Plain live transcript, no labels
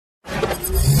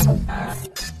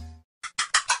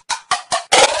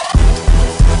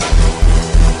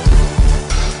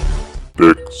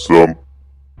TechSome.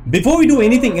 Before we do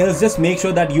anything else, just make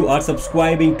sure that you are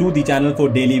subscribing to the channel for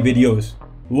daily videos.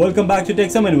 Welcome back to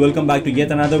TechSome and welcome back to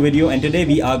yet another video, and today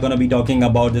we are gonna be talking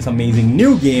about this amazing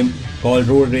new game called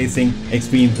Road Racing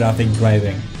Extreme Traffic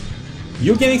Driving.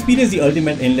 You can experience the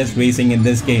ultimate endless racing in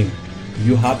this game.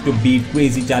 You have to beat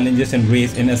crazy challenges and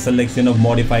race in a selection of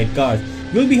modified cars.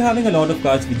 You'll be having a lot of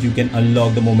cars which you can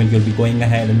unlock the moment you'll be going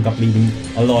ahead and completing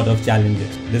a lot of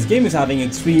challenges. This game is having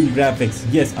extreme graphics.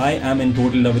 Yes, I am in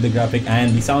total love with the graphic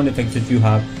and the sound effects that you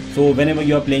have. So whenever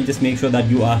you are playing, just make sure that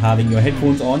you are having your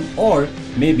headphones on, or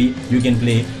maybe you can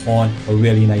play on a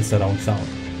really nice surround sound.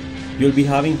 You'll be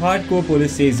having hardcore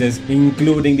police chases,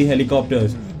 including the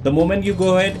helicopters. The moment you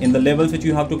go ahead in the levels which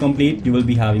you have to complete, you will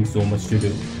be having so much to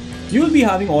do. You will be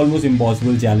having almost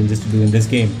impossible challenges to do in this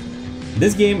game.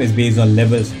 This game is based on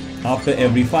levels. After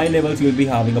every 5 levels, you will be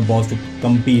having a boss to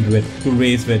compete with, to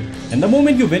race with. And the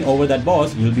moment you win over that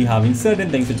boss, you will be having certain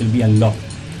things which will be unlocked.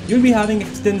 You'll be having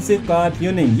extensive car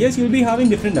tuning. Yes, you'll be having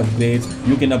different upgrades.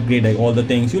 You can upgrade like all the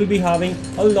things. You'll be having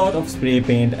a lot of spray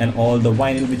paint and all the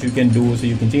vinyl which you can do. So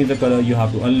you can change the color. You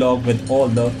have to unlock with all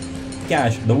the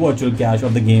cache, the virtual cache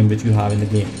of the game which you have in the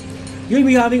game. You'll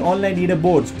be having online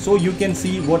leaderboards, so you can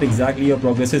see what exactly your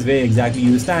progress is, where exactly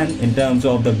you stand in terms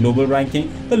of the global ranking,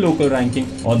 the local ranking,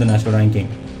 or the national ranking.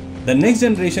 The next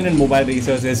generation in mobile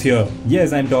racers is here.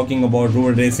 Yes, I'm talking about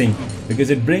road racing, because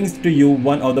it brings to you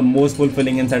one of the most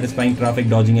fulfilling and satisfying traffic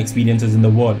dodging experiences in the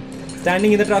world.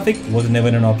 Standing in the traffic was never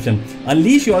an option.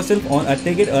 Unleash yourself on a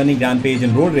ticket earning rampage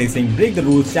in road racing, break the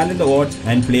rules, challenge the odds,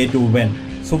 and play to win.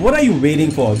 So what are you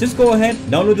waiting for? Just go ahead,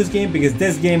 download this game, because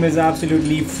this game is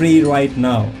absolutely free right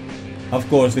now. Of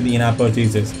course, with the in-app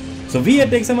purchases. So we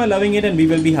at TechSome are loving it, and we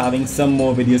will be having some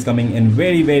more videos coming in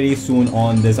very soon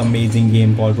on this amazing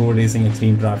game called Road Racing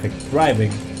Extreme Traffic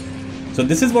Driving. So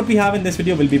this is what we have in this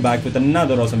video. We'll be back with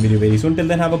another awesome video very soon. Till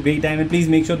then, have a great time, and please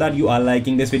make sure that you are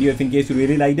liking this video if in case you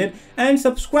really liked it, and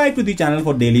subscribe to the channel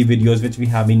for daily videos which we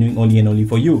have been doing only and only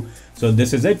for you. So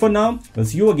this is it for now. We'll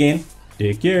see you again.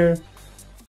 Take care.